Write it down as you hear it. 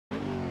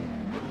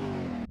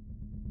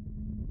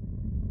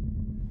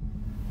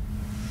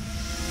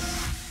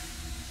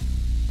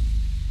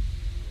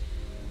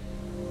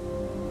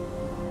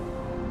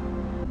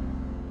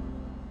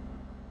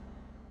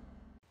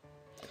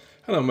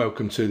Hello and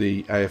welcome to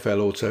the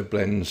AFL Auto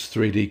Blends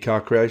 3D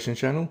car creation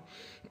channel.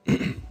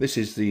 This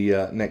is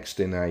the next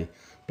in a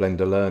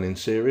Blender learning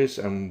series,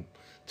 and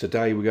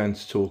today we're going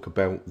to talk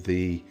about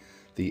the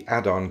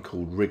add-on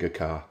called RIG A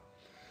CAR.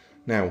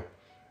 Now,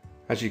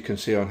 as you can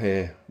see on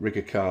here, RIG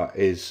A CAR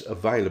is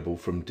available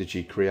from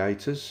Digi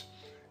Creators.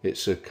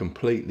 It's a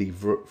completely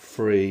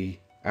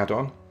free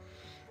add-on,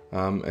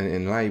 and it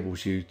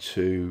enables you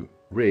to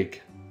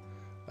rig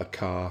a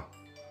car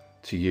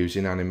to use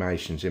in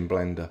animations in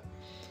Blender.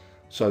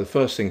 So the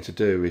first thing to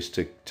do is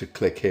to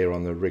click here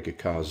on the RIG A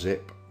CAR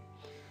zip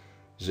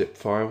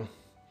file,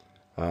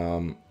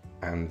 and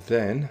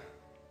then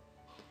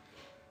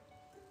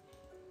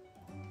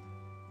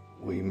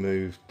we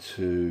move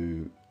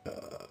to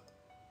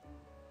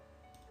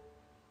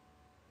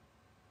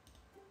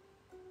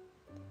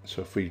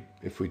so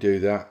if we do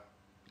that,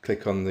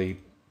 click on the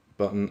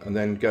button and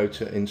then go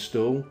to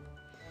install.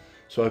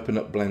 So open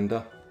up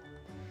Blender,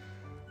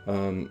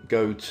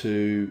 go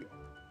to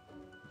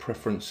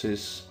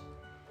preferences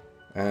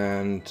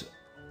and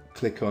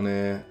click on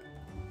here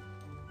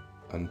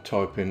and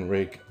type in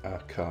RIG A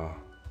CAR.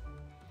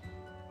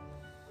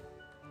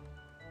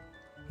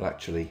 Well,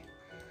 actually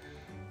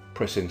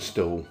press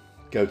install,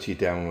 go to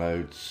your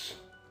downloads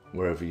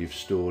wherever you've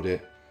stored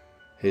it.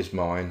 Here's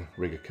mine,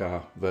 RIG A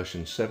CAR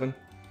version 7,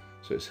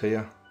 so it's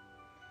here,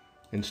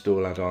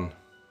 install add-on,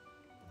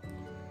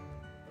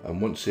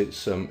 and once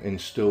it's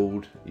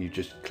installed, you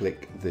just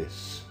click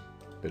this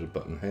little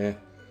button here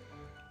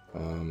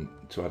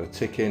to add a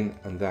tick in,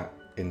 and that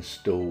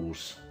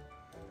installs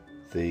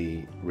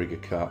the RIG A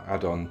CAR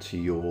add-on to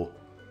your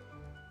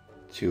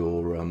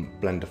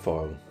Blender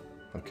file.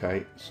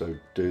 Okay, so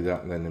do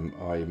that, and then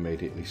I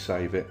immediately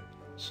save it,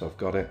 so I've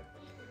got it.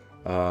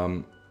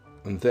 And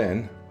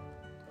then,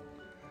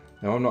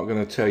 now I'm not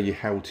going to tell you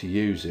how to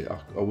use it.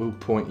 I will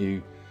point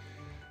you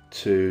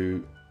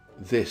to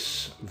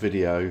this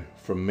video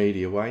from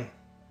MediaWay.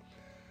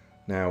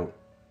 Now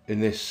in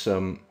this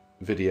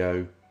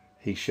video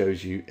he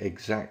shows you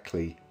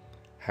exactly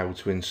how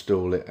to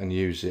install it and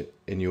use it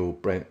in your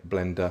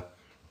Blender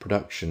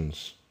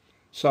productions.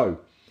 So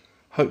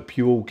hope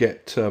you all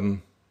get to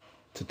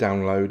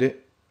download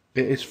it.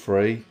 It is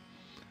free,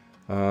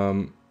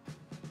 and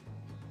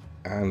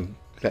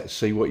let's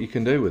see what you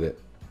can do with it.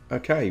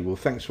 Okay, well,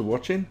 thanks for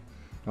watching.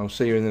 I'll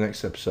see you in the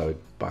next episode.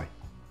 Bye.